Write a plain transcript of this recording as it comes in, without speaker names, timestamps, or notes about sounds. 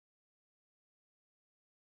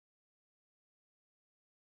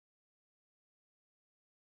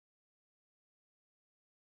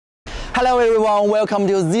Hello everyone, welcome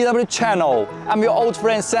to ZW channel. I'm your old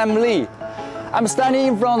friend Sam Lee. I'm standing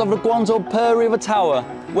in front of the Guangzhou Pearl River Tower,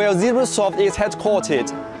 where ZWSoft is headquartered.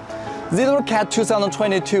 ZWCAD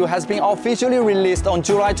 2022 has been officially released on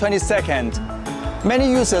July 22nd.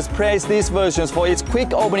 Many users praise these versions for its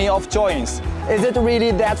quick opening of joins. Is it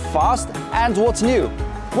really that fast? And what's new?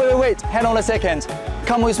 Wait, hang on a second.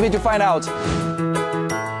 Come with me to find out.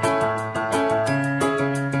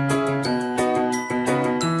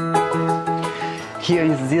 Here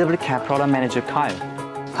is ZWCAD Product Manager Kyle.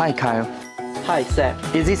 Hi Kyle. Hi Sam.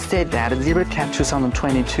 It is said that ZWCAD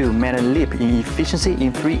 2022 made a leap in efficiency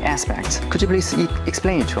in 3 aspects. Could you please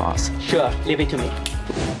explain it to us? Sure, leave it to me.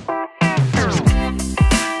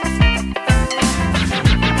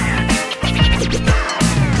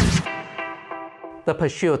 The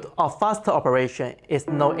pursuit of faster operation is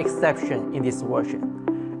no exception in this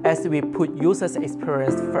version, as we put users'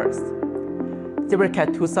 experience first.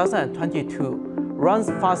 ZWCAD 2022 runs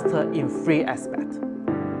faster in 3 aspects: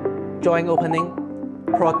 join opening,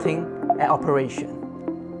 plotting, and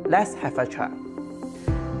operation. Let's have a chat.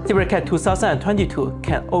 ZWCAD 2022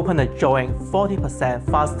 can open a join 40%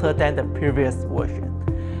 faster than the previous version.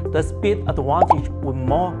 The speed advantage will be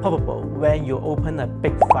more probable when you open a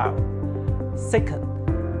big file. Second,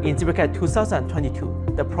 in ZWCAD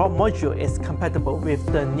 2022, the plot module is compatible with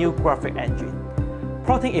the new graphic engine.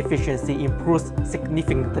 Plotting efficiency improves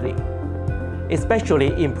significantly, especially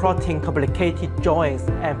in plotting complicated joins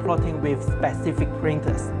and plotting with specific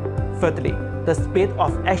printers. Thirdly, the speed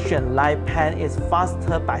of action light pan is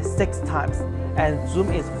faster by 6 times and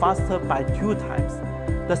zoom is faster by 2 times.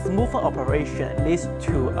 The smoother operation leads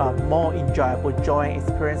to a more enjoyable join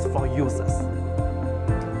experience for users.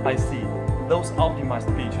 I see. Those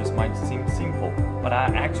optimized features might seem simple, but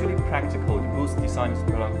are actually practical to boost designers'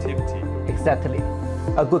 productivity. Exactly.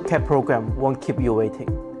 A good CAD program won't keep you waiting.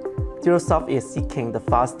 ZWSoft is seeking the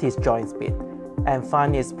fastest join speed and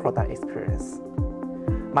finest product experience.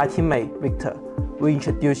 My teammate, Victor, will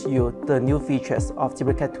introduce you the new features of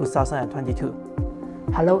ZWCAD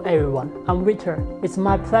 2022. Hello everyone, I'm Victor. It's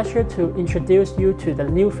my pleasure to introduce you to the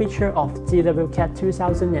new feature of ZWCAD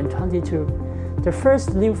 2022. The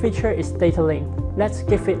first new feature is data link. Let's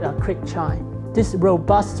give it a quick try. This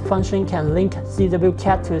robust function can link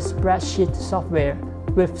ZWCAD to spreadsheet software.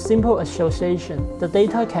 With simple association, the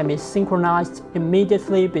data can be synchronized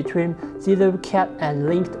immediately between ZWCAD and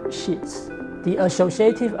linked sheets. The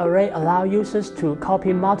associative array allows users to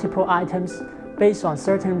copy multiple items based on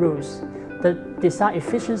certain rules. The design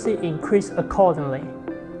efficiency increases accordingly.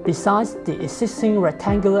 Besides the existing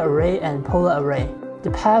rectangular array and polar array, the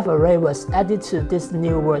path array was added to this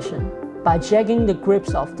new version. By dragging the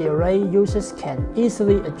grids of the array, users can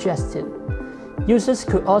easily adjust it. Users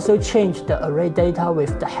could also change the array data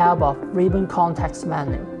with the help of ribbon context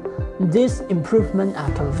menu. These improvements are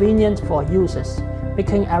convenient for users,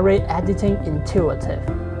 making array editing intuitive.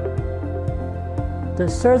 The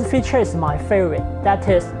third feature is my favorite, that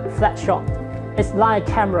is Flatshot. It's like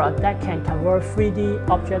a camera that can convert 3D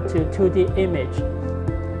object to 2D image.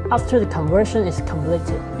 After the conversion is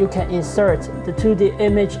completed, you can insert the 2D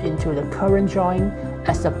image into the current drawing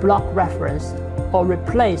as a block reference, or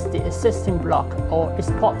replace the existing block or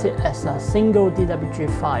export it as a single DWG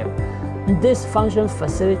file. This function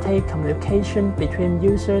facilitates communication between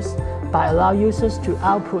users by allowing users to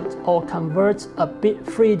output or convert a bit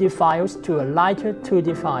 3D files to a lighter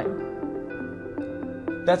 2D file.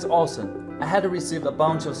 That's awesome. I had received a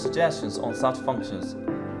bunch of suggestions on such functions.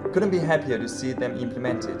 Couldn't be happier to see them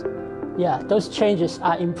implemented. Yeah, those changes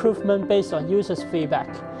are improvements based on users' feedback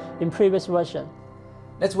in previous version.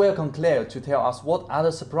 Let's welcome Claire to tell us what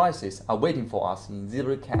other surprises are waiting for us in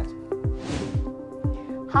ZWCAD.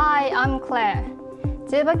 Hi, I'm Claire.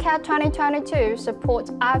 ZWCAD 2022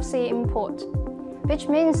 supports Ifc Import, which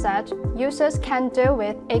means that users can deal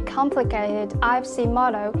with a complicated Ifc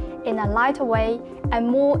model in a lighter way and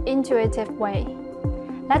more intuitive way.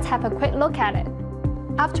 Let's have a quick look at it.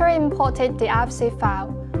 After importing the Ifc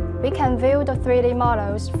file, we can view the 3D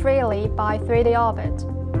models freely by 3D Orbit.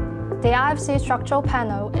 The Ifc structural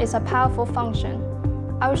panel is a powerful function.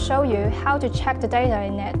 I will show you how to check the data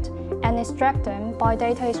in it and extract them by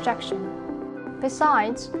data extraction.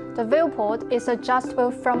 Besides, the viewport is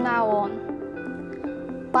adjustable from now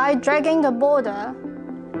on. By dragging the border,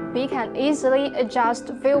 we can easily adjust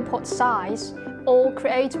viewport size or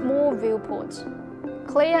create more viewports.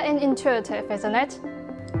 Clear and intuitive, isn't it?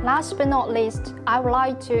 Last but not least, I would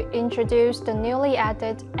like to introduce the newly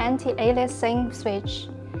added Anti-Aliasing Switch.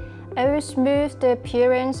 It will smooth the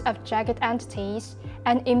appearance of jagged entities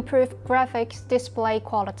and improve graphics display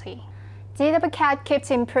quality. ZWCAD keeps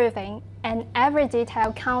improving, and every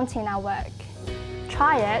detail counts in our work.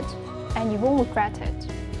 Try it, and you won't regret it.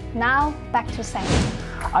 Now, back to Sam.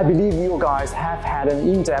 I believe you guys have had an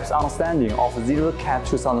in-depth understanding of ZWCAD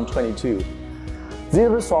 2022.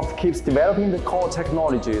 ZWSoft keeps developing the core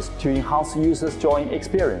technologies to enhance users' drawing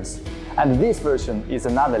experience, and this version is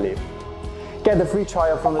another leap. Get the free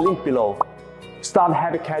trial from the link below. Start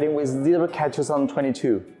happy CADing with ZWCAD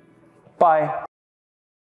 2022. Bye!